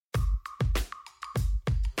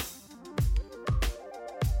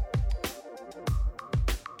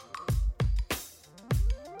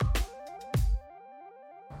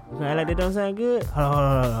Okay, I like that don't sound good. Hold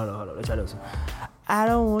on. Let's try this one. I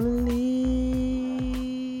don't wanna leave,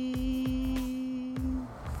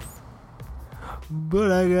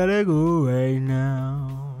 but I gotta go right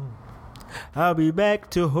now. I'll be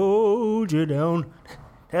back to hold you down.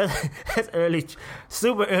 That's early,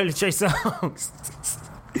 super early Trey Songz.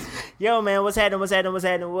 Yo, man, what's happening?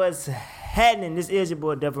 This is your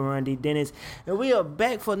boy, Devil Run D. Dennis, and we are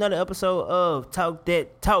back for another episode of Talk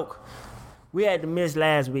That Talk. We had to miss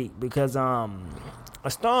last week because a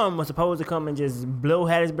storm was supposed to come and just blow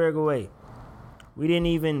Hattiesburg away. We didn't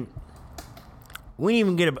even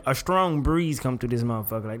get a strong breeze come through this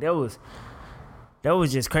motherfucker. Like that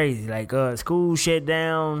was just crazy. Like school shut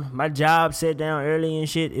down, my job shut down early and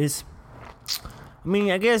shit. I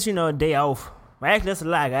guess a day off. Actually, that's a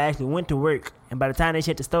lie. I actually went to work, and by the time they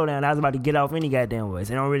shut the store down, I was about to get off any goddamn way.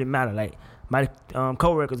 So it don't really matter. Like my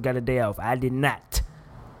coworkers got a day off. I did not.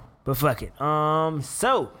 But fuck it.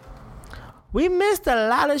 So we missed a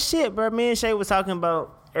lot of shit, bro. Me and Shay was talking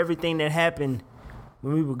about everything that happened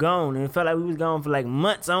when we were gone, and it felt like we was gone for like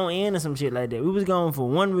months on end or some shit like that. We was gone for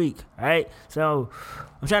 1 week, all right? So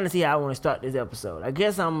I'm trying to see how I want to start this episode. I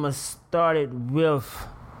guess I'm gonna start it with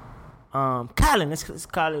Colin. Let's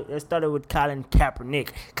start it with Colin Kaepernick.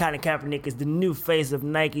 Colin Kaepernick is the new face of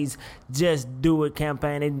Nike's Just Do It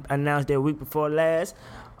campaign. They announced that week before last.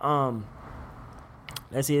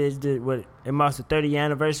 Let's see, it marks the 30th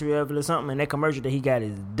anniversary of it or something, and that commercial that he got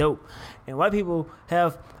is dope. And white people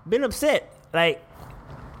have been upset. Like,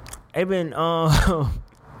 they've been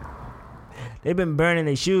burning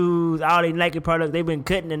their shoes, all their Nike products. They've been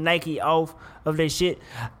cutting the Nike off of their shit.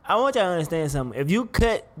 I want y'all to understand something. If you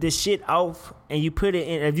cut the shit off and you put it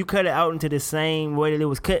in, if you cut it out into the same way that it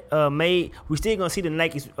was made, we still gonna see the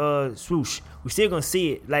Nike swoosh. We still gonna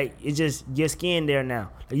see it. Like, it's just your skin there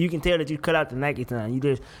now. Like, you can tell that you cut out the Nike sign.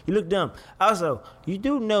 You look dumb. Also, you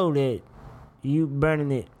do know that you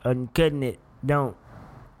burning it and cutting it don't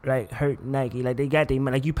like hurt Nike. Like, they got their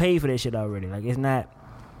money. Like, you paid for that shit already. Like, it's not.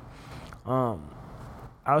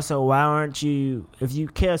 Also, why aren't you, if you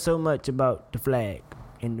care so much about the flag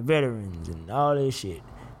and the veterans and all this shit,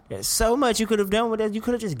 there's so much you could have done with that. You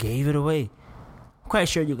could have just gave it away. I'm quite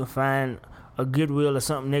sure you can find a Goodwill or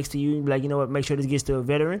something next to you and be like, you know what, make sure this gets to a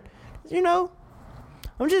veteran.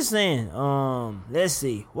 I'm just saying. Let's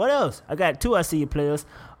see. What else? I got two I see you players.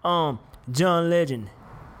 John Legend.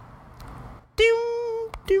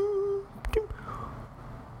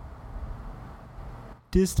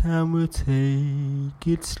 This time we'll take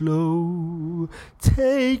it slow.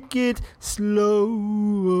 Take it slow.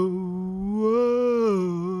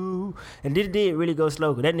 And this did really go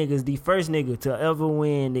slow, because that nigga is the first nigga to ever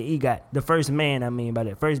win the EGOT. The first man, by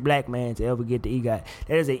that. First black man to ever get the EGOT.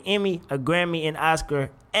 That is an Emmy, a Grammy, an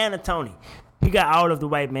Oscar, and a Tony. He got all of the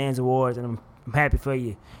white man's awards, and I'm happy for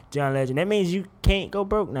you, John Legend. That means you can't go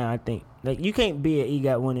broke now, I think. Like, you can't be an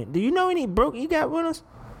EGOT winner. Do you know any broke EGOT winners?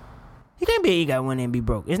 You can't be an EGOT winner and be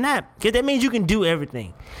broke. It's not, because that means you can do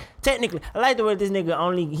everything. Technically, I like the way this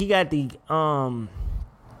nigga he got the, all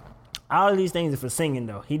of these things are for singing,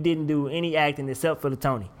 though. He didn't do any acting except for the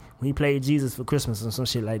Tony, when he played Jesus for Christmas or some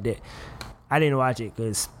shit like that. I didn't watch it,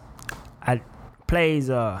 because I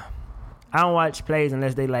don't watch plays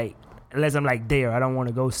unless I'm like there. I don't want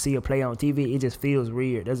to go see a play on TV. It just feels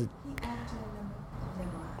weird.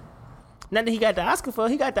 Not that he got the Oscar for.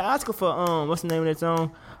 He got the Oscar for, what's the name of that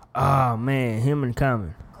song? Oh, man, him and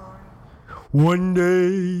Common. One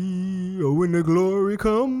day, when the glory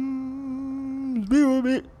comes, be with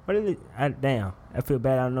me. What is it? Damn, I feel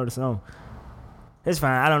bad I don't know the song. It's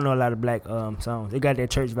fine. I don't know a lot of black songs. They got that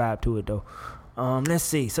church vibe to it, though. Let's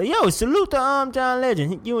see. So, yo, salute to John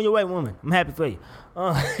Legend. You and your white woman. I'm happy for you.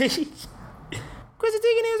 Chrissy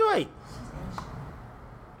Teigen is white.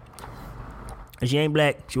 If she ain't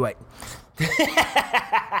black, she white.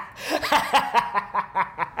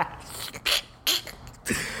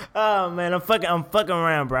 Oh man, I'm fucking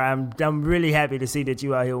around, bro. I'm really happy to see that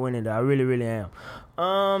you out here winning, though. I really, really am.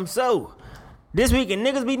 So this weekend,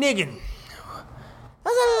 niggas be nigging.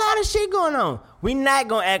 There's a lot of shit going on. We not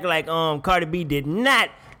gonna act like Cardi B did not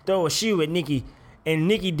throw a shoe at Nicki, and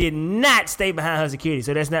Nicki did not stay behind her security.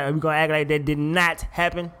 So that's not. We gonna act like that did not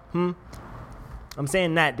happen. I'm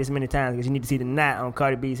saying not this many times because you need to see the knot on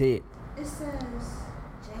Cardi B's head. It says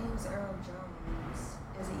James Earl Jones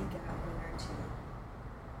is an EGOT winner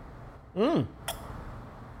too.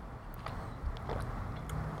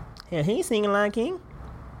 Yeah, he ain't singing Lion King.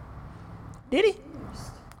 Did he?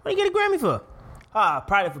 What did he get a Grammy for?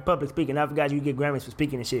 Probably for public speaking. I forgot you get Grammys for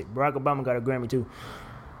speaking and shit. Barack Obama got a Grammy too.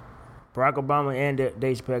 Barack Obama and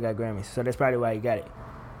Dave Chappelle got Grammys, so that's probably why he got it.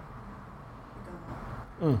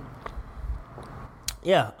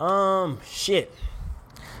 Yeah. Shit.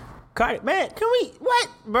 Cardi, man, can we? What,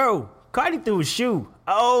 bro? Cardi threw a shoe.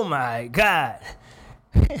 Oh my god.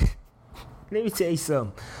 Let me tell you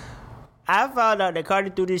something. I found out that Cardi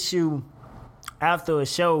threw this shoe after a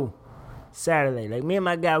show Saturday. Like, me and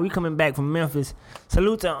my guy, we coming back from Memphis.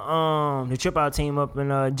 Salute to the Trip Out team up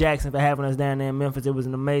in Jackson for having us down there in Memphis. It was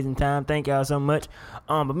an amazing time. Thank y'all so much.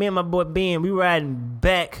 But me and my boy Ben, we riding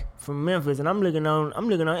back from Memphis, and I'm looking on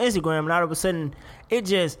Instagram, and all of a sudden it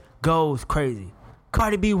just goes crazy.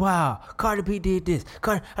 Cardi B wild. Cardi B did this.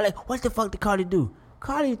 I'm like, what the fuck did Cardi do?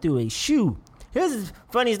 Cardi threw a shoe. Here's the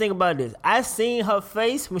funniest thing about this. I seen her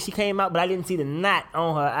face when she came out, but I didn't see the knot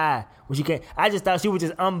on her eye when she came. I just thought she was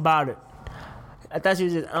just unbothered.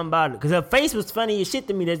 Because her face was funny as shit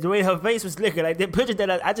to me. That's the way her face was looking. Like, the picture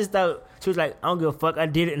that I just thought, she was like, I don't give a fuck. I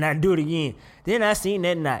did it and I do it again. Then I seen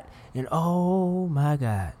that knot. And oh my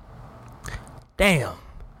God. Damn.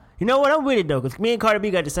 You know what? I'm with it though, because me and Cardi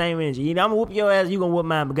B got the same energy. You know, I'm going to whoop your ass, you going to whoop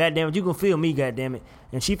mine, but goddamn it, you going to feel me, goddamn it.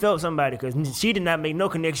 And she felt somebody, because she did not make no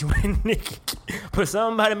connection with Nicki. But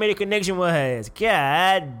somebody made a connection with her ass.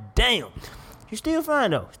 God damn. She's still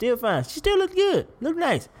fine though. Still fine. She still look good. Look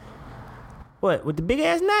nice. What, with the big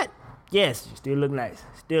ass knot? Yes, she still look nice.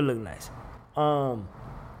 Still look nice. I'm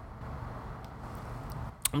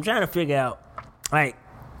trying to figure out, like,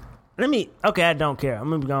 okay, I don't care. I'm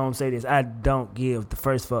gonna go and say this. I don't give the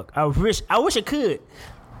first fuck. I wish I could.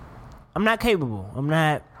 I'm not capable. I'm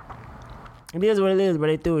not. It is what it is, but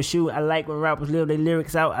they threw a shoe. I like when rappers live their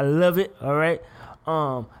lyrics out. I love it, all right?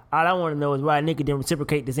 All I want to know is why Nicki didn't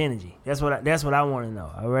reciprocate this energy. That's what I want to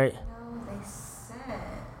know, all right? No, they said.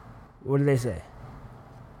 What did they say?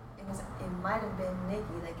 It might have been Nicki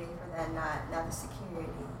that gave her that knot, not the security.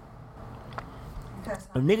 Because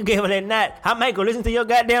If Nicki gave her that knot, I might go listen to your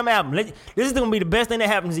goddamn album. This is gonna be the best thing that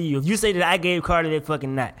happens to you. If you say that I gave Cardi that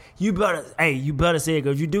fucking knot, you better say it,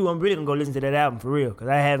 because you do, I'm really gonna go listen to that album for real, because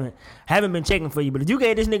I haven't been checking for you. But if you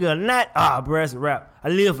gave this nigga a knot, bro, that's a rap. I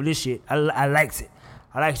live for this shit. I likes it.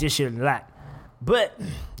 I like this shit a lot. But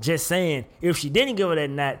just saying, if she didn't give her that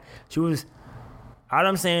knot, all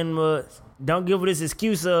I'm saying was, don't give her this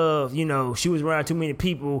excuse of, she was around too many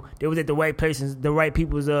people. They was at the right places, the right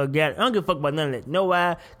people's gathering. I don't give a fuck about none of that. Know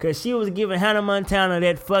why? Because she was giving Hannah Montana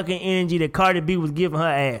that fucking energy that Cardi B was giving her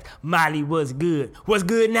ass. Molly, what's good? What's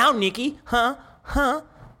good now, Nicki? Huh?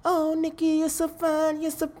 Oh, Nicki, you're so fine.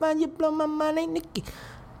 You blow my mind, ain't Nicki?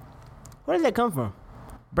 Where does that come from?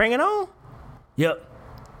 Bring it on? Yep.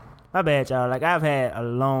 My bad, y'all. Like, I've had a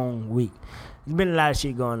long week. There's been a lot of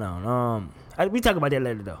shit going on. We talk about that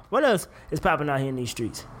later, though. What else is popping out here in these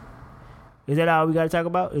streets? Is that all we got to talk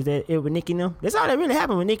about? Is that it with Nicki and them? That's all that really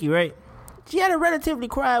happened with Nicki, right? She had a relatively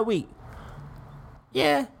quiet week.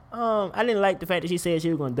 Yeah. I didn't like the fact that she said she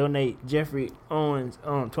was going to donate Jeffrey Owens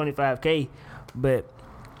 $25K, but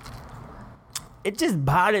it just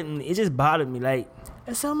bothered me. Like,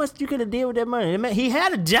 there's so much you could have did with that money. He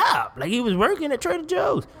had a job. Like, he was working at Trader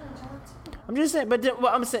Joe's. I'm just saying,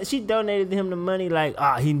 I'm saying, she donated him the money like,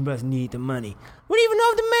 he must need the money. We don't even know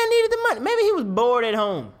if the man needed the money. Maybe he was bored at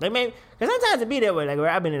home. Like, maybe, because sometimes it be that way. Like, where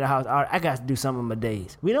I've been in the house, I got to do some of my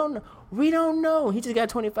days. We don't know. He just got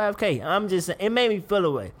 $25K. I'm just saying, it made me feel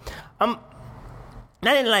away. I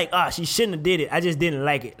didn't like, she shouldn't have did it. I just didn't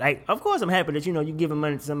like it. Like, of course I'm happy that, you giving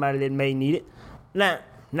money to somebody that may need it. Not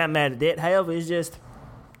mad at that. However, it's just,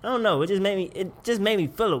 I don't know. It just made me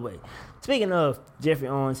feel away. Speaking of Jeffrey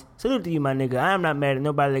Owens, salute to you, my nigga. I am not mad at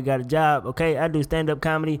nobody that got a job, okay? I do stand-up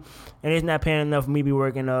comedy, and it's not paying enough for me to be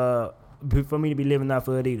working, for me to be living off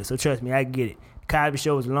of it either. So trust me, I get it. Cosby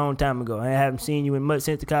Show was a long time ago. I haven't seen you in much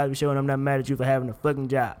since the Cosby Show, and I'm not mad at you for having a fucking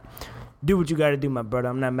job. Do what you gotta do, my brother.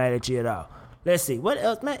 I'm not mad at you at all. Let's see. What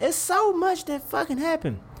else, man? It's so much that fucking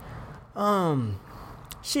happened.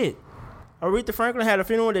 Shit. Aretha Franklin had a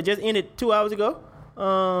funeral that just ended 2 hours ago.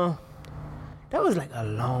 That was like a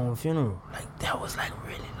long funeral. Like, that was like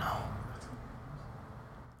really long.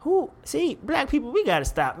 See, black people, we gotta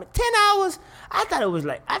stop. 10 hours? I thought it was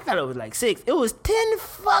like 6. It was 10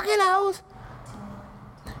 fucking hours.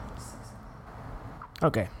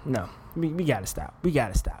 Okay, no. We gotta stop.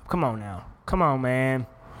 Come on now. Come on, man.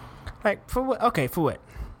 Like, for what? Okay, for what?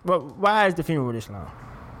 But why is the funeral this long?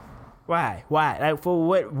 Why? Like,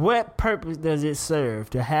 for what purpose does it serve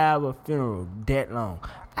to have a funeral that long?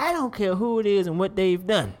 I don't care who it is and what they've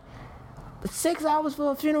done. But 6 hours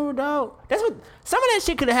for a funeral, dog? Some of that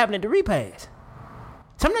shit could have happened at the repast.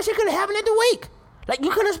 Some of that shit could have happened at the wake. Like, you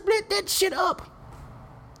could have split that shit up.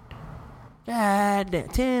 God damn,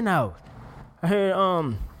 10 hours. I heard,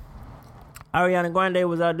 Ariana Grande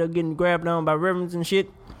was out there getting grabbed on by reverends and shit.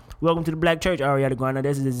 welcome to the black church, Ariana Grande.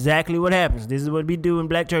 This is exactly what happens. This is what we do in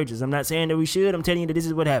black churches. I'm not saying that we should. I'm telling you that this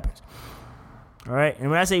is what happens. All right? And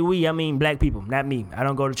when I say we, I mean black people, not me. I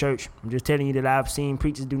don't go to church. I'm just telling you that I've seen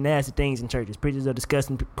preachers do nasty things in churches. Preachers are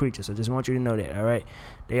disgusting creatures, so just want you to know that, all right?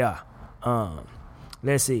 They are.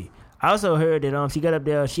 Let's see. I also heard that she got up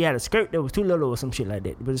there, she had a skirt that was too little or some shit like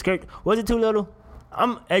that. But the skirt, was it too little?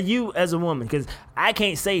 I'm at you as a woman, because I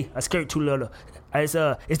can't say a skirt too little. It's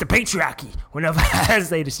the patriarchy whenever I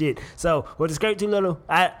say the shit. So, was the skirt too little?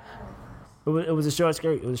 It was a short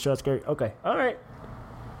skirt. It was a short skirt. Okay. All right.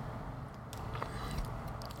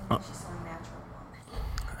 She's so natural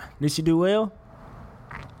woman. Did she do well?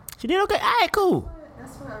 She did okay. All right, cool.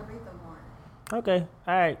 That's what Aretha wanted. Okay.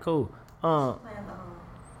 All right, cool. She planned the whole.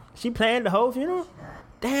 She planned the whole funeral? She died.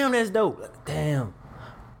 Damn, that's dope. Damn.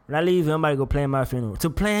 When I leave, somebody go plan my funeral. To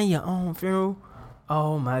plan your own funeral?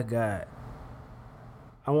 Oh my God.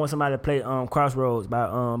 I want somebody to play Crossroads by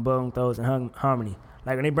Bone Thugs and Harmony.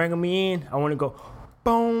 Like when they bring me in, I want to go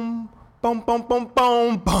boom, boom, boom, boom,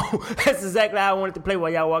 boom, boom. That's exactly how I want it to play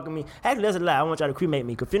while y'all walking me. Actually, that's a lie. I want y'all to cremate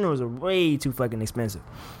me because funerals are way too fucking expensive.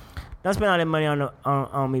 Don't spend all that money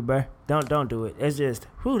on me, bruh. Don't do it. It's just,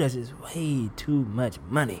 that's just way too much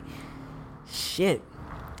money. Shit.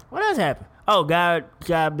 What else happened? Oh, God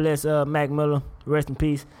bless Mac Miller. Rest in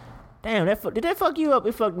peace. Damn, did that fuck you up?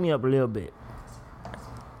 It fucked me up a little bit.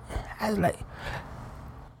 I was like,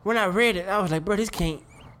 when I read it, I was like, bro, this can't.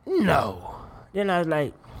 No. Then I was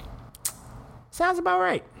like, sounds about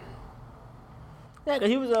right. Yeah, cause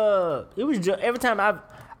he was every time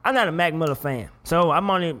I'm not a Mac Miller fan, so I'm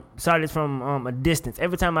only saw this from a distance.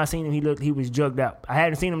 Every time I seen him, he was jugged out. I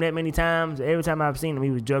hadn't seen him that many times. Every time I've seen him, he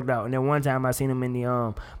was jugged out. And then one time I seen him in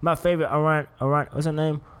the my favorite what's her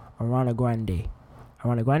name? Ariana Grande.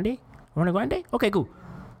 Ariana Grande? Okay, cool.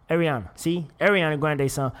 Ariana. See? Ariana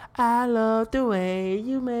Grande song. I love the way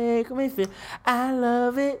you make me feel. I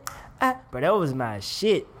love it. But that was my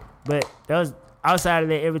shit. But that was outside of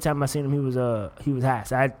that. Every time I seen him, he was high.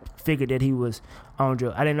 So I figured that he was on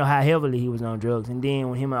drugs. I didn't know how heavily he was on drugs. And then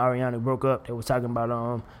when him and Ariana broke up, they was talking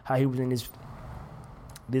about how he was in this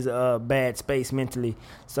bad space mentally.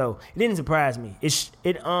 So it didn't surprise me. It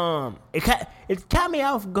caught me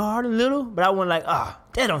off guard a little, but I wasn't like,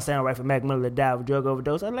 that don't sound right for Mac Miller to die of a drug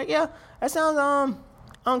overdose. I was like, yeah, that sounds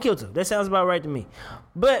unkillable. That sounds about right to me.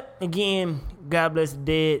 But again, God bless the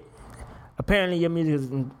dead. Apparently your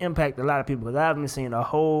music has impacted a lot of people, because I've been seeing a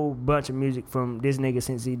whole bunch of music from this nigga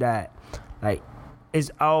since he died. Like,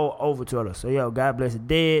 it's all over Twitter. So yo, God bless the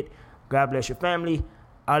dead. God bless your family.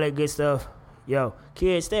 All that good stuff. Yo,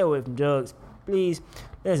 kids, stay away from drugs. Please.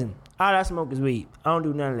 Listen, all I smoke is weed. I don't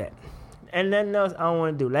do none of that. And nothing else I don't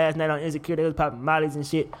want to do. Last night on Insecure, they was popping mollies and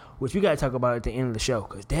shit, which we got to talk about at the end of the show,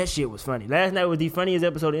 because that shit was funny. Last night was the funniest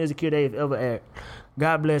episode of Insecure they've ever aired.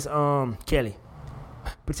 God bless Kelly.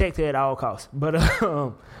 Protect her at all costs. But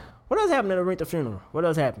what else happened at the Aretha funeral? What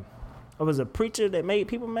else happened? It was a preacher that made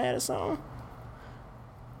people mad or something?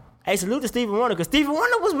 Hey, salute to Stevie Wonder, because Stevie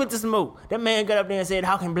Wonder was with the smoke. That man got up there and said,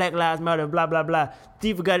 how can Black Lives Matter, blah, blah, blah.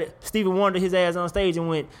 Stevie Wonder his ass on stage and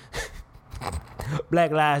went,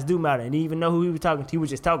 Black Lives do matter. And he didn't even know who he was talking to. He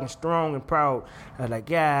was just talking strong and proud. I was like,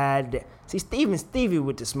 God. See, Stevie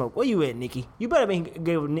with the smoke. Where you at, Nikki? You better been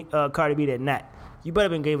gave Cardi B that knot. You better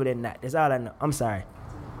been gave her that knot. That's all I know. I'm sorry.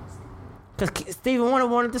 Because Stevie Wonder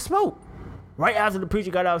wanted to smoke. Right after the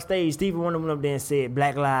preacher got off stage, Stevie Wonder went up there and said,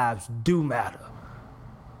 Black Lives do matter.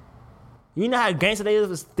 You know how gangster they is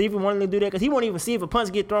for Stevie Wonder to do that? Because he won't even see if a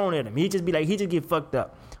punch get thrown at him. He just get fucked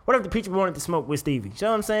up. What if the preacher wanted to smoke with Stevie? You know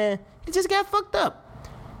what I'm saying? He just got fucked up.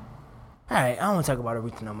 All right, I don't want to talk about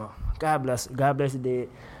Aretha no more. God bless the dead.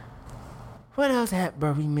 What else happened,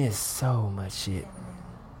 bro? We missed so much shit.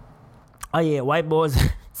 Oh yeah, white boys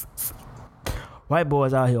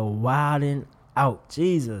out here wilding out.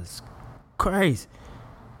 Jesus Christ,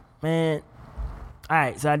 man. All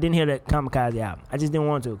right, so I didn't hear that Kamikaze album. I just didn't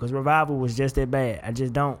want to, because Revival was just that bad. I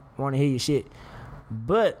just don't want to hear your shit.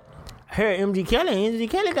 But I heard MG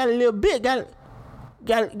Kelly got a little bit, got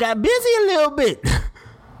busy a little bit. I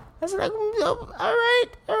was like, all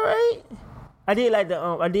right. I did like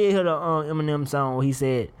I did hear the Eminem song where he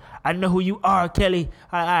said, I know who you are, Kelly.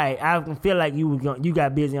 All right, I can feel like you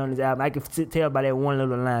got busy on this album. I can tell by that one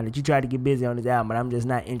little line that you tried to get busy on this album, but I'm just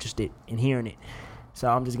not interested in hearing it. So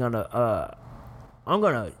I'm just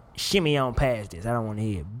gonna shimmy on past this. I don't want to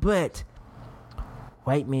hear it. But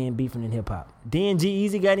white men beefing in hip hop. Then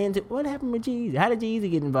G-Eazy got into what happened with G-Eazy? How did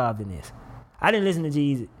G-Eazy get involved in this? I didn't listen to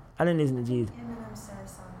G-Eazy. Eminem said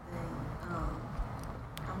something.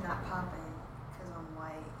 I'm not popping because I'm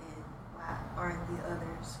white, and aren't the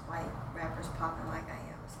others white rappers popping like I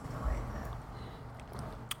am, or something like that.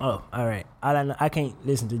 Oh, all right. All I know, I can't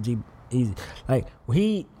listen to G Easy. Like when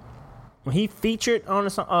he featured on the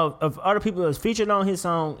song of other people that was featured on his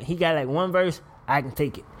song, he got like one verse. I can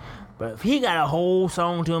take it. But if he got a whole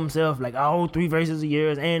song to himself, like all 3 verses of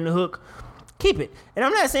yours and the hook, keep it. And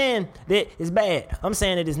I'm not saying that it's bad. I'm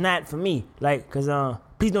saying that it's not for me. Like, cause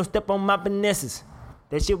please don't step on my finesses.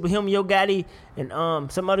 That shit with him, Yo Gotti,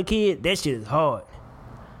 and some other kid, that shit is hard.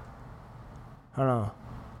 Hold on.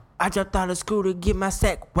 I dropped out of school to get my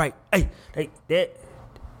sack right. Hey, that.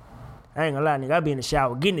 I ain't gonna lie, nigga. I be in the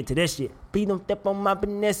shower getting into that shit. Please don't step on my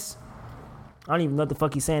finesse. I don't even know what the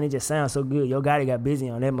fuck he's saying. It just sounds so good. Yo Gotti got busy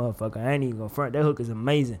on that motherfucker. I ain't even gonna front. That hook is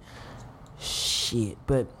amazing. Shit,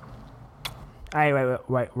 but all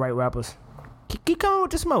right, rappers. Keep coming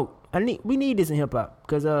with the smoke. We need this in hip hop.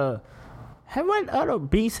 Cause what other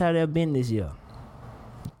beats have there been this year?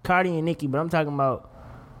 Cardi and Nicki, but I'm talking about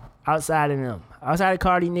outside of them. Outside of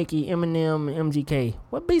Cardi, Nicki, Eminem, and MGK,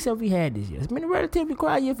 what beefs have we had this year? It's been a relatively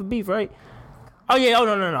quiet year for beef, right? Oh yeah,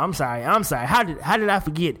 no. I'm sorry. How did I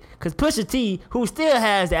forget? Cause Pusha T, who still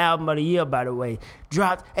has the album of the year, by the way,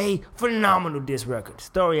 dropped a phenomenal diss record.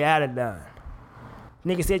 Story Out of Done.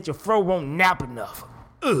 Nigga said your fro won't nap enough.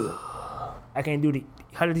 Ugh. I can't do the.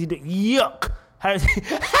 How does he do? Yuck. How does he?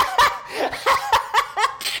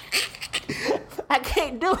 I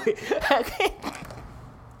can't do it. I can't.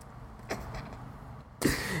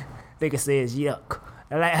 Nigga says yuck.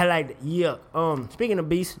 I like that. Yuck. Speaking of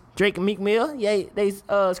beefs, Drake and Meek Mill, yeah, they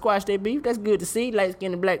squashed their beef. That's good to see. Light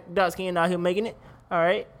skin and dark skin out here making it. All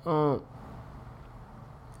right.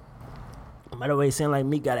 By the way, it sound like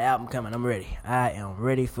Meek got an album coming. I'm ready. I am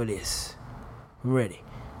ready for this. I'm ready.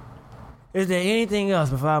 Is there anything else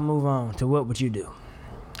before I move on to what would you do?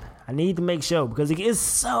 I need to make sure because it's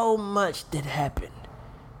so much that happened.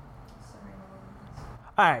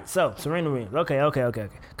 Alright, so Serena Williams. Okay.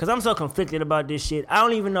 Because I'm so conflicted about this shit. I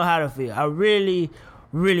don't even know how to feel. I really,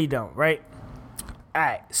 really don't, right?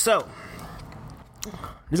 Alright, so this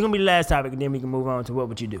is going to be the last topic and then we can move on to what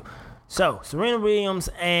would you do. So, Serena Williams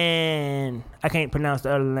and I can't pronounce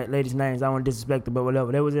the other ladies' names. I don't want to disrespect them, but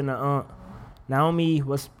whatever. They was in the Naomi,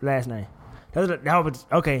 what's last name?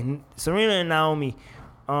 Okay, Serena and Naomi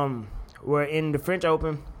were in the French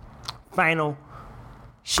Open final.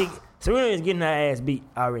 Serena is getting her ass beat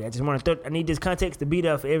already. I need this context to beat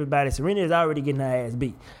up for everybody. Serena is already getting her ass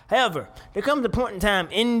beat. However, there comes a point in time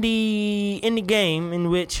in the game in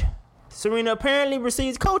which Serena apparently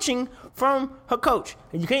receives coaching from her coach.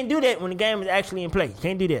 And you can't do that when the game is actually in play. You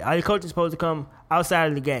can't do that. All your coaching is supposed to come outside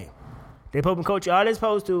of the game. They're supposed to coach you all they're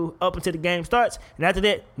supposed to up until the game starts. And after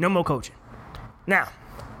that, no more coaching. Now,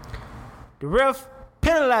 the ref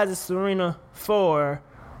penalizes Serena for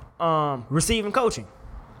receiving coaching.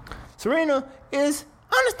 Serena is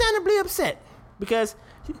understandably upset because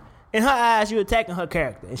in her eyes, you're attacking her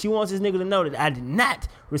character. And she wants this nigga to know that I did not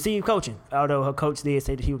receive coaching. Although her coach did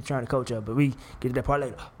say that he was trying to coach her, but we get to that part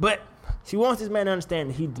later. But she wants this man to understand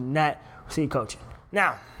that he did not receive coaching.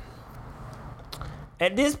 Now,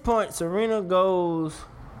 at this point, Serena goes,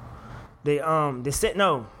 they set,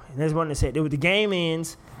 no, there's one that said, the game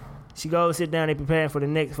ends, she goes sit down, they preparing for the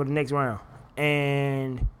next round.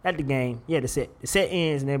 And not the game, the set. The set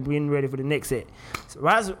ends and they're getting ready for the next set. So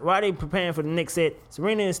while they preparing for the next set,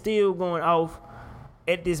 Serena is still going off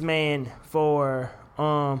at this man for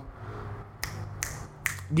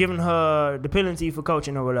giving her the penalty for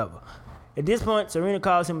coaching or whatever. At this point, Serena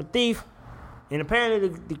calls him a thief, and apparently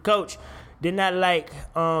the coach did not like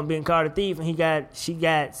being called a thief, and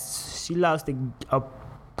she lost a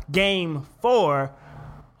game for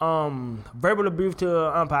verbal abuse to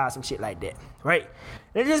an umpire, some shit like that, right?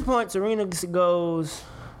 And at this point, Serena goes,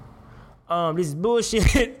 this is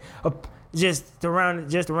bullshit, just to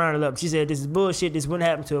round it up. She said, this is bullshit, this wouldn't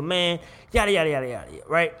happen to a man, yada, yada, yada, yada,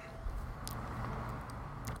 right?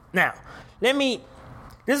 Now,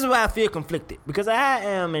 this is why I feel conflicted, because I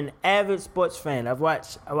am an avid sports fan. I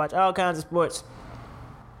watch all kinds of sports.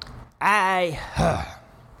 I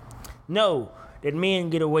know that men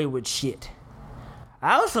get away with shit.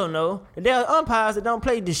 I also know that there are umpires that don't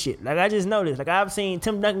play this shit. Like, I just know this. Like, I've seen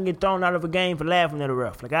Tim Duncan get thrown out of a game for laughing at a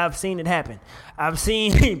ref. Like, I've seen it happen. I've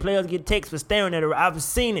seen players get texts for staring at a ref. I've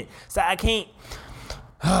seen it. So I can't...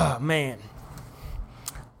 Oh, man.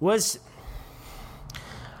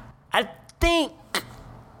 I think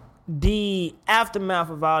the aftermath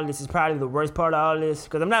of all this is probably the worst part of all this.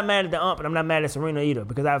 Because I'm not mad at the ump, and I'm not mad at Serena either.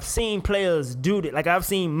 Because I've seen players do this. Like, I've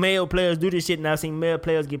seen male players do this shit, and I've seen male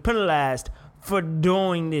players get penalized for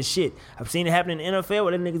doing this shit. I've seen it happen in the NFL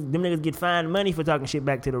where them niggas get fined money for talking shit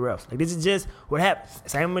back to the refs. Like, this is just what happens.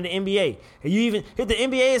 Same with the NBA. If the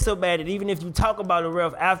NBA is so bad that even if you talk about a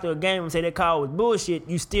ref after a game and say that call was bullshit,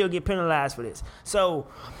 you still get penalized for this. So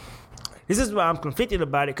this is why I'm conflicted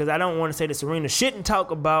about it, because I don't want to say that Serena shouldn't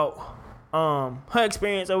talk about her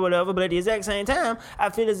experience or whatever, but at the exact same time, I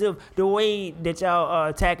feel as if the way that y'all are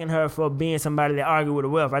attacking her for being somebody that argue with a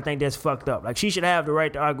ref, I think that's fucked up. Like, she should have the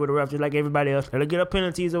right to argue with a ref just like everybody else. Let her get her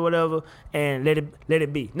penalties or whatever, and let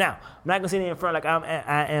it be. Now, I'm not gonna sit in front like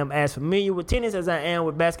I am as familiar with tennis as I am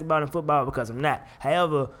with basketball and football, because I'm not.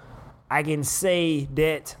 However, I can say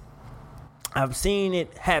that I've seen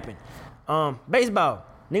it happen. Baseball,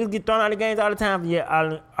 niggas get thrown out of games all the time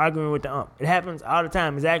for arguing with the ump. It happens all the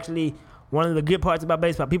time. It's actually one of the good parts about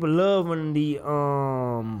baseball. People love when the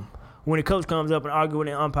coach comes up and argue with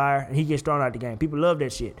the umpire and he gets thrown out of the game. People love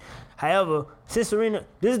that shit. However, since Serena,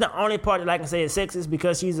 this is the only part that I can say is sexist,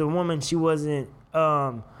 because she's a woman. She wasn't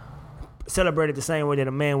celebrated the same way that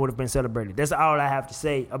a man would have been celebrated. That's all I have to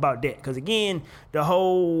say about that. Because again, the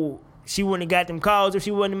whole she wouldn't have got them calls if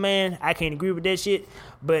she wasn't a man, I can't agree with that shit.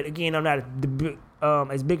 But again, I'm not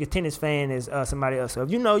as big a tennis fan as somebody else. So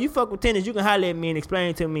if you fuck with tennis, you can holler at me and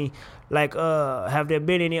explain to me, like, have there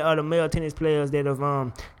been any other male tennis players that have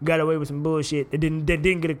got away with some bullshit that didn't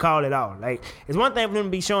get a call at all? Like, it's one thing for them to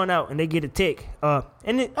be showing out and they get a tick.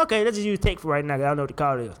 Okay, let's just use tick for right now, 'cause I don't know what the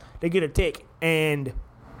call is. They get a tick and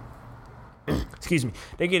excuse me,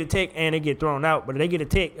 they get a tick and they get thrown out. But if they get a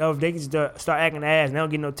tick, if they start acting the ass and they don't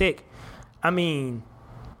get no tick, I mean,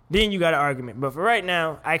 then you got an argument. But for right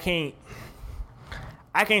now, I can't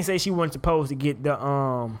say she wasn't supposed to get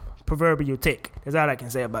the proverbial tick. That's all I can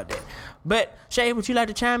say about that. But Shay, would you like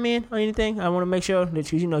to chime in on anything? I want to make sure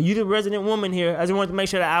that you're the resident woman here. I just wanted to make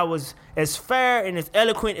sure that I was as fair and as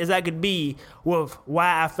eloquent as I could be with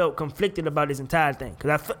why I felt conflicted about this entire thing.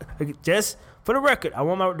 Because just for the record, I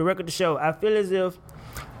want the record to show, I feel as if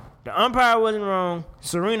the umpire wasn't wrong,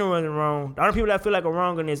 Serena wasn't wrong. The only people that I feel like are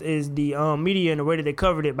wrong in this is the media and the way that they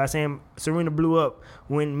covered it by saying Serena blew up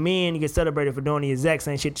when men get celebrated for doing the exact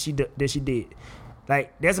same shit that she did.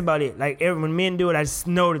 Like, that's about it. Like, when men do it, I just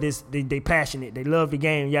know that they passionate. They love the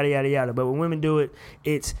game, yada, yada, yada. But when women do it,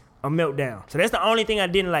 it's a meltdown. So that's the only thing I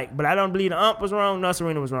didn't like. But I don't believe the ump was wrong, nor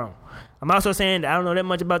Serena was wrong. I'm also saying that I don't know that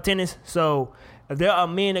much about tennis. So if there are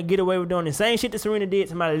men that get away with doing the same shit that Serena did,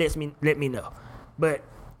 somebody let me know. But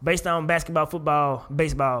based on basketball, football,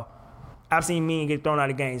 baseball, I've seen men get thrown out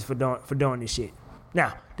of games for doing this shit.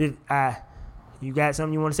 Now, you got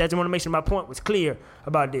something you want to say? I just want to make sure my point was clear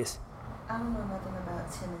about this. I don't know nothing about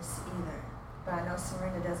tennis either, but I know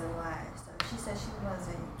Serena doesn't lie. So she said she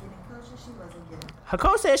wasn't getting coaching, she wasn't getting. Her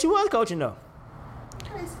coach said she was coaching though.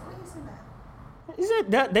 What you said that? He said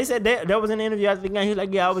that they said that was an interview after the game. He was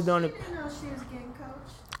like, "Yeah, I was doing it." She didn't know she was getting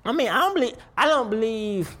coached. I mean, I don't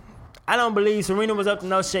believe Serena was up to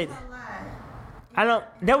no shit.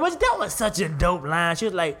 That was such a dope line. She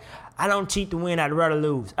was like, "I don't cheat to win, I'd rather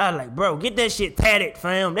lose." I was like, bro, get that shit tatted,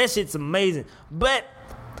 fam. That shit's amazing. But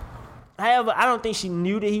however, I don't think she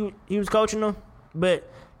knew that he was coaching them. But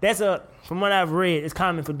from what I've read, it's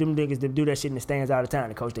common for them niggas to do that shit in the stands all the time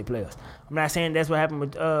to coach their players. I'm not saying that's what happened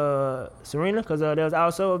with Serena, because there was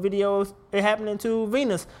also a video it happening to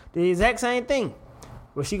Venus, the exact same thing,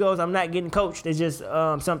 where she goes, "I'm not getting coached. It's just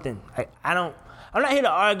something." I'm not here to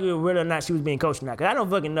argue whether or not she was being coached or not, because I don't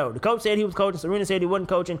fucking know. The coach said he was coaching. Serena said he wasn't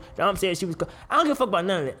coaching. The ump said she was coaching. I don't give a fuck about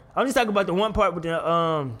none of that. I'm just talking about the one part with the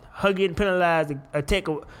her getting penalized, a tech,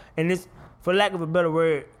 and this, for lack of a better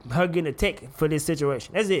word, her getting a tech for this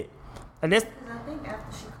situation. That's it. And that's. Because I think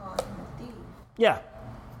after she called him a thief, yeah,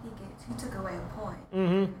 he took away a point to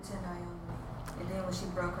Naomi, and then when she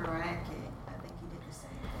broke her racket, I think he did the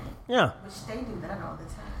same thing. Yeah. Which they do that all the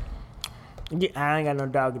time. Yeah, I ain't got no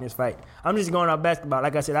dog in this fight. I'm just going off basketball.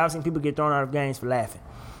 Like I said, I've seen people get thrown out of games for laughing.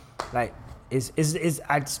 Like, I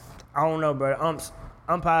don't know, bro.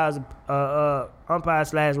 Umpires /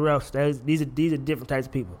 refs. These are different types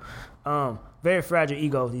of people. Very fragile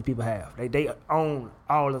egos these people have. They own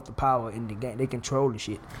all of the power in the game. They control the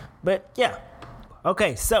shit. But yeah,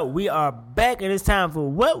 okay. So we are back, and it's time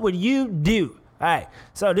for what would you do? All right.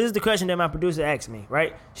 So this is the question that my producer asked me.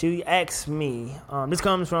 Right? She asked me. This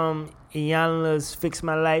comes from Iyanla's Fix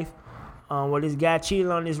My Life. Where this guy cheated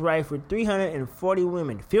on his wife with 340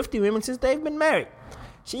 women, 50 women since they've been married.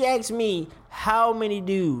 She asked me how many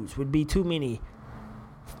dudes would be too many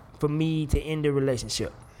for me to end the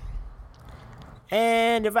relationship.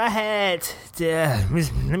 And if I had to,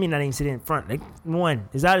 let me not even sit in front. Like, one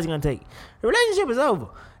is all it's gonna take. The relationship is over.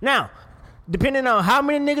 Now, depending on how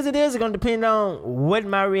many niggas it is, it's gonna depend on what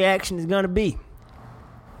my reaction is gonna be.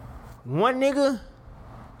 One nigga,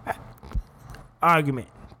 argument.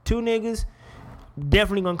 Two niggas,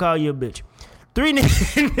 definitely gonna call you a bitch. Three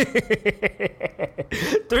niggas.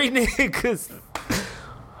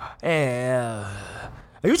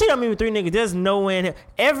 If you cheat on me with three niggas, there's no way in hell.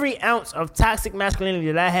 Every ounce of toxic masculinity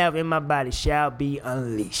that I have in my body shall be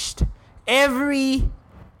unleashed. Every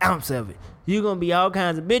ounce of it. You're gonna be all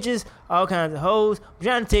kinds of bitches, all kinds of hoes. I'm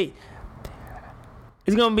trying to tell you,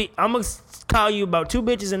 it's gonna be. I'm gonna call you about two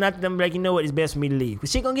bitches, and after them, like, you know what? It's best for me to leave.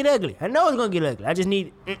 Cause shit gonna get ugly. I know it's gonna get ugly. I just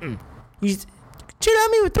need. You cheat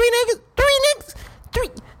on me with three niggas.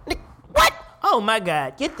 What? Oh my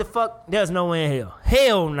God! Get the fuck. There's no way in hell.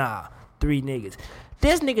 Hell nah. Three niggas.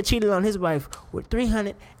 This nigga cheated on his wife with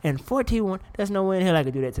 341. There's no way in hell I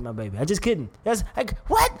could do that to my baby. I just couldn't. That's like,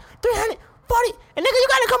 what? 340? And nigga, you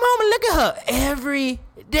gotta come home and look at her every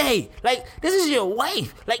day. Like, this is your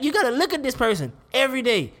wife. Like, you gotta look at this person every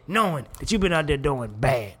day, knowing that you've been out there doing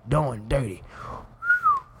bad, doing dirty.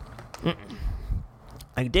 I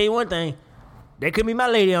can tell you one thing. That could be my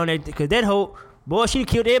lady on there, because that hoe, boy, she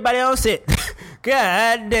killed everybody on set.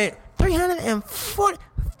 God damn. 340,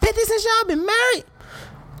 50 since y'all been married?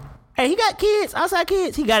 Hey, he got kids, outside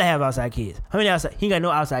kids. He gotta have outside kids. How many outside? He got no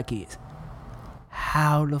outside kids.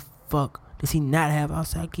 How the fuck does he not have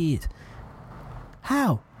outside kids?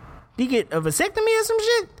 How? Did he get a vasectomy or some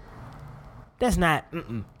shit? That's not.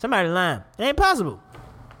 Somebody lying. It ain't possible.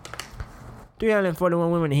 341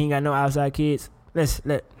 women and he ain't got no outside kids.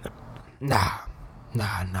 Nah.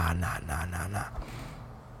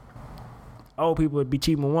 Old people would be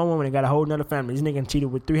cheating with one woman and got a whole nother family. This nigga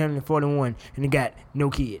cheated with 341 and he got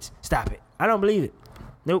no kids. Stop it. I don't believe it.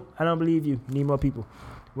 Nope, I don't believe you. You need more people.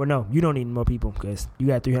 Well, no, you don't need more people because you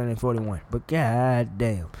got 341. But god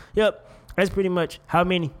damn. Yep, that's pretty much how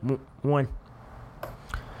many? One.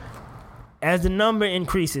 As the number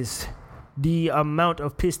increases, the amount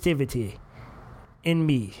of positivity in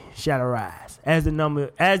me shall arise. As the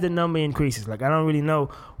number increases. Like, I don't really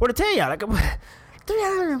know what to tell y'all. Like,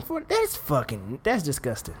 340, that's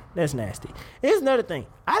disgusting. That's nasty. Here's another thing.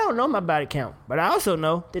 I don't know my body count, but I also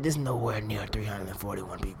know that there's nowhere near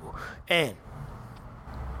 341 people. And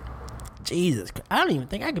Jesus, I don't even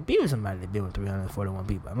think I could be with somebody that been with 341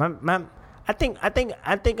 people. I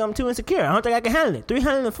think I'm too insecure. I don't think I can handle it.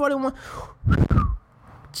 341.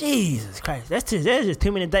 Jesus Christ, there's just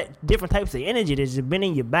too many different types of energy that's just been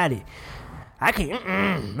in your body. I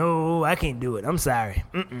can't. No, I can't do it. I'm sorry.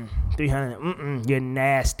 300. You're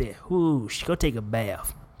nasty. Whoosh. Go take a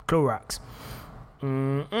bath. Clorox.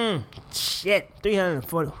 Shit.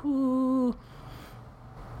 340. Whoo.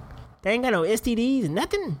 They ain't got no STDs.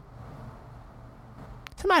 Nothing.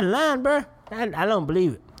 Somebody lying, bro. I don't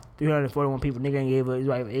believe it. 341 people. Nigga ain't gave his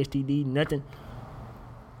wife STD. Nothing.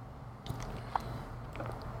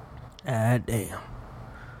 Ah, damn.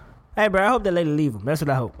 Hey, bro, I hope that lady leave him. That's what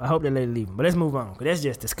I hope. I hope that lady leave him. But let's move on, because that's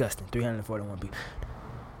just disgusting. 341 people.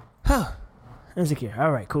 Huh. Insecure.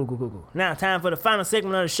 All right, cool. Now, time for the final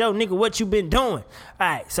segment of the show. Nigga, what you been doing? All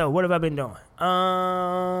right, so what have I been doing?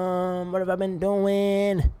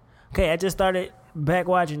 Okay, I just started back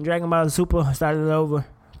watching Dragon Ball Super. I started it over,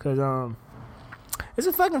 because it's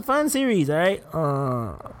a fucking fun series, all right?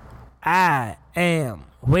 I am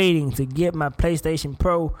waiting to get my PlayStation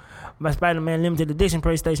Pro, my Spider-Man Limited Edition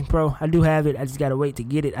PlayStation Pro. I do have it. I just got to wait to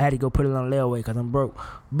get it. I had to go put it on layaway because I'm broke.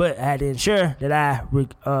 But I had to ensure that I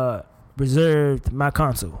reserved my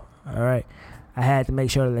console. All right. I had to make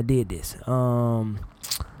sure that I did this.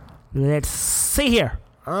 Let's see here.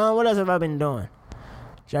 What else have I been doing?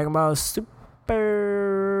 Dragon Ball Super.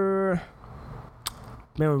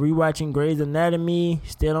 Been rewatching Grey's Anatomy.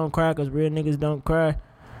 Still don't cry because real niggas don't cry.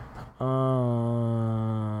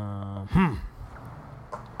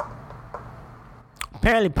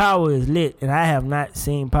 Apparently Power is lit, and I have not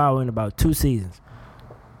seen Power in about 2 seasons.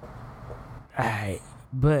 Alright,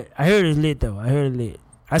 but I heard it's lit though.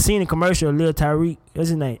 I seen a commercial of Lil Tariq. What's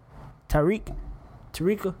his name? Tariqa?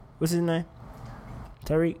 What's his name?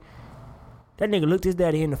 Tariq. That nigga looked his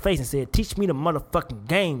daddy in the face and said, "Teach me the motherfucking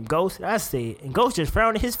game, Ghost." I said, and Ghost just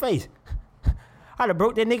frowned in his face. I'd have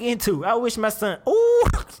broke that nigga in two. I wish my son, ooh.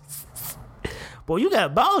 Boy, you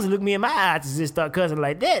got balls to look me in my eyes and just start cussing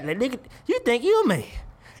like that. Like, nigga, you think you a man.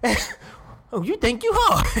 Oh, you think you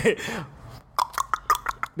hard.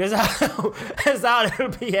 That's all that'll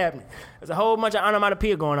be happening. There's a whole bunch of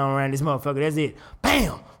onomatopoeia going on around this motherfucker. That's it.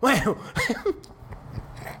 Bam! Wham!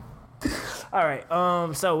 All right.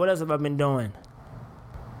 So what else have I been doing?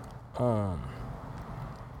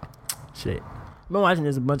 Shit. I've been watching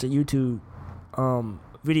this a bunch of YouTube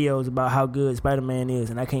videos about how good Spider-Man is,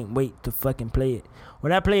 and I can't wait to fucking play it.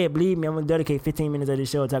 When I play it, believe me, I'm gonna dedicate 15 minutes of this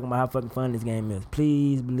show talking about how fucking fun this game is.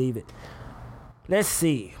 Please believe it. Let's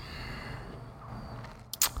see.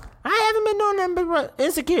 I haven't been doing nothing but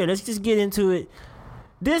Insecure. Let's just get into it.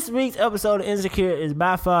 This week's episode of Insecure is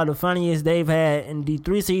by far the funniest they've had in the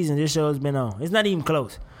 3 seasons this show has been on. It's not even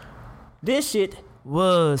close. This shit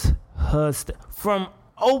was from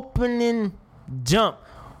opening jump.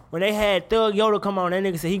 When they had Thug Yoda come on, that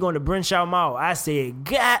nigga said he going to Brenshaw Mall. I said,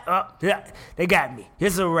 they got me.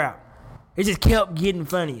 It's a wrap. It just kept getting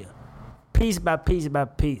funnier. Piece by piece by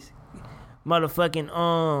piece.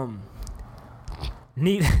 Motherfucking,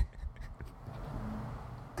 neat.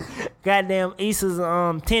 Goddamn Issa's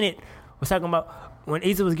tenant was talking about when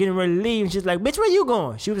Issa was getting ready to leave, and she's like, bitch, where you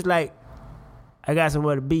going? She was like, I got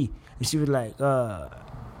somewhere to be. And she was like,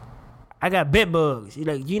 I got bed bugs. She's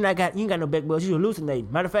like, you ain't got no bed bugs, you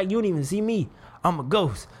hallucinating. Matter of fact, you don't even see me. I'm a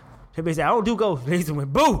ghost. She said, I don't do ghosts. And Issa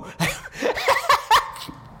went, boo.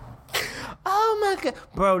 Oh my God.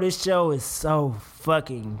 Bro, this show is so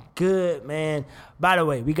fucking good, man. By the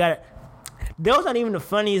way, those aren't even the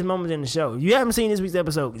funniest moments in the show. If you haven't seen this week's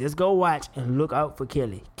episode, just go watch and look out for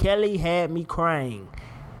Kelly. Kelly had me crying.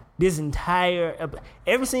 This entire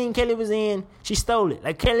every scene Kelly was in, she stole it.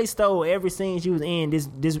 Like Kelly stole every scene she was in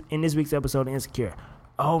this week's episode of Insecure.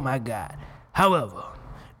 Oh my God. However,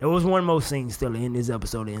 there was one more scene still in this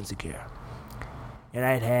episode of Insecure, and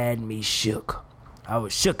it had me shook. I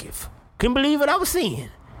was shooketh. Couldn't believe what I was seeing.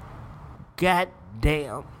 God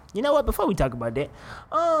damn. You know what? Before we talk about that,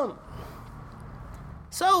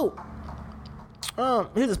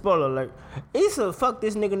 here's a spoiler alert. Issa fucked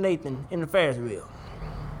this nigga Nathan in the Ferris wheel.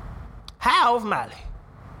 High off Molly.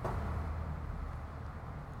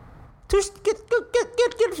 Just get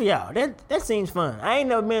for y'all. That seems fun. I ain't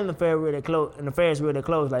never been in the Ferris wheel that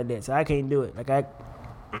closed like that, so I can't do it.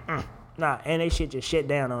 Nah, and they shit just shut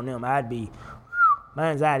down on them. My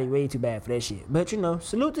anxiety way too bad for that shit. But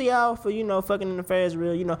salute to y'all for fucking in the Ferris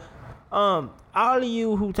wheel. All of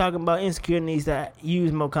you who talking about Insecure needs to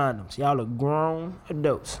use more condoms. Y'all are grown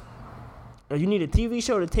adults. You need a TV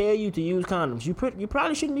show to tell you to use condoms. You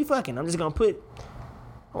probably shouldn't be fucking. I'm just gonna put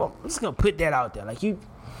that out there. Like you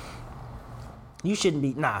shouldn't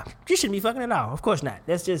be. Nah, you shouldn't be fucking at all. Of course not.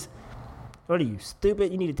 That's just. What are you,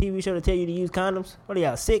 stupid? You need a TV show to tell you to use condoms? What are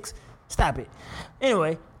y'all, 6? Stop it.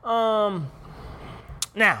 Anyway, now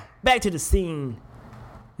back to the scene.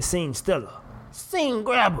 The scene stiller. Scene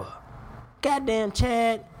grabber. Goddamn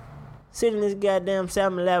Chad sitting in this goddamn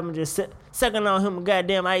 7-Eleven just sucking on him a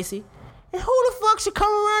goddamn icy. And who the fuck should come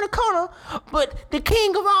around the corner but the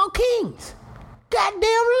king of all kings? Goddamn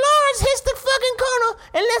Lawrence hits the fucking corner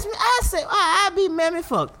and I say, I be mammy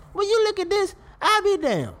fucked. When you look at this, I be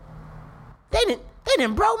damn. They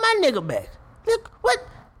didn't broke my nigga back. Look, what?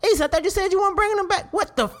 Ace, I thought you said you weren't bringing him back.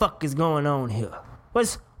 What the fuck is going on here?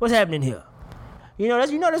 What's happening here?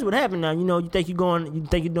 That's what happened now. You think you're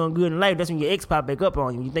doing good in life. That's when your ex pop back up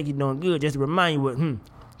on you. You think you're doing good just to remind you what,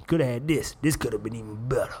 could have had this. This could have been even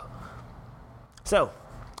better. So,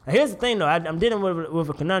 here's the thing though. I'm dealing with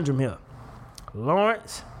a conundrum here.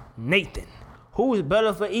 Lawrence, Nathan. Who is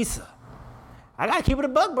better for Issa? I gotta keep it a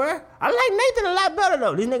buck, bro. I like Nathan a lot better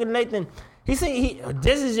though. This nigga Nathan, this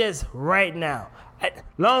is just right now.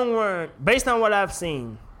 Long run, based on what I've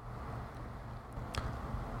seen.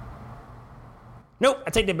 Nope, I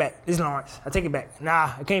take that back. It's Lawrence. I take it back.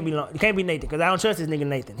 Nah, it can't be Lawrence. It can't be Nathan because I don't trust this nigga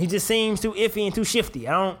Nathan. He just seems too iffy and too shifty.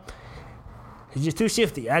 He's just too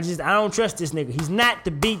shifty. I don't trust this nigga. He's not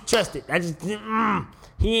to be trusted.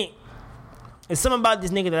 He ain't. There's something about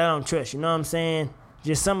this nigga that I don't trust. You know what I'm saying?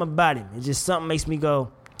 Just something about him. It's just something makes me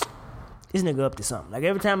go, this nigga up to something. Like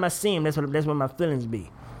every time I see him, that's what my feelings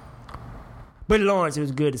be. But Lawrence, it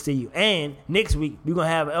was good to see you. And next week, we're going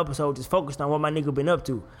to have an episode just focused on what my nigga been up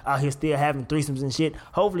to. Out here still having threesomes and shit.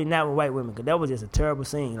 Hopefully not with white women, because that was just a terrible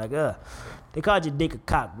scene. Like, they called your dick a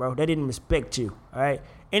cock, bro. They didn't respect you, all right?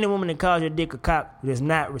 Any woman that calls your dick a cock does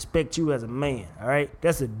not respect you as a man, all right?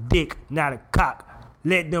 That's a dick, not a cock.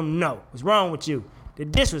 Let them know. What's wrong with you? The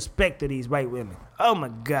disrespect to these white women. Oh, my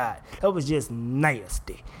God. That was just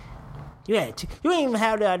nasty. You ain't even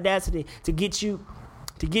have the audacity to get you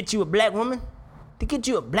a black woman? To get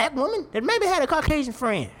you a black woman that maybe had a Caucasian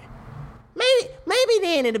friend. Maybe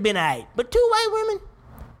then it'd have been alright. But 2 white women?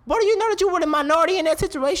 Boy, do you know that you were the minority in that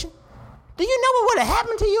situation? Do you know what would have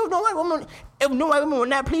happened to you if no white women were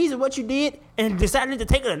not pleased with what you did and decided to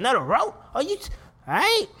take another route?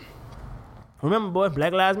 Alright? Remember, boy,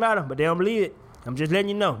 Black Lives Matter, but they don't believe it. I'm just letting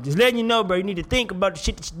you know. Just letting you know, bro. You need to think about the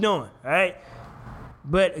shit that you're doing, alright?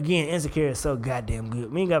 But again, Insecure is so goddamn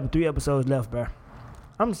good. We ain't got 3 episodes left, bro.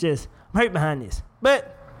 hurt behind this.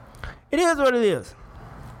 But it is what it is.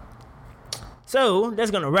 So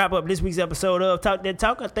that's gonna wrap up this week's episode of Talk That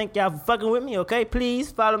Talk. I thank y'all for fucking with me. Okay, please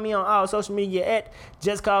follow me on all social media at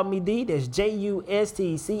Just Call Me D. That's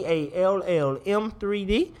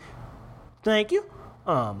JUSTCALLM3D. Thank you.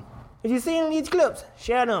 If you see any of these clips,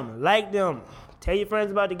 share them, like them, tell your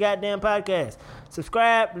friends about the goddamn podcast,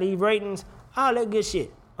 subscribe, leave ratings, all that good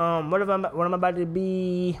shit. What am I about to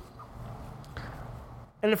be?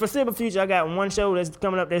 In the foreseeable future, I got one show that's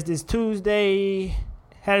coming up. That's this Tuesday,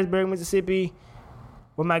 Hattiesburg, Mississippi,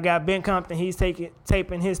 with my guy Ben Compton. He's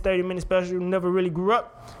taping his 30-minute special, Never Really Grew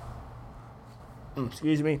Up.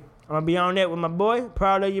 Excuse me. I'm going to be on that with my boy.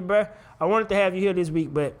 Proud of you, bro. I wanted to have you here this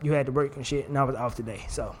week, but you had to work and shit, and I was off today.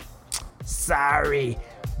 So, sorry.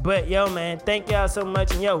 But, yo, man, thank y'all so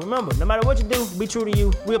much. And, yo, remember, no matter what you do, be true to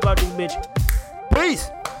you. We about this bitch.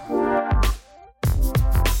 Peace.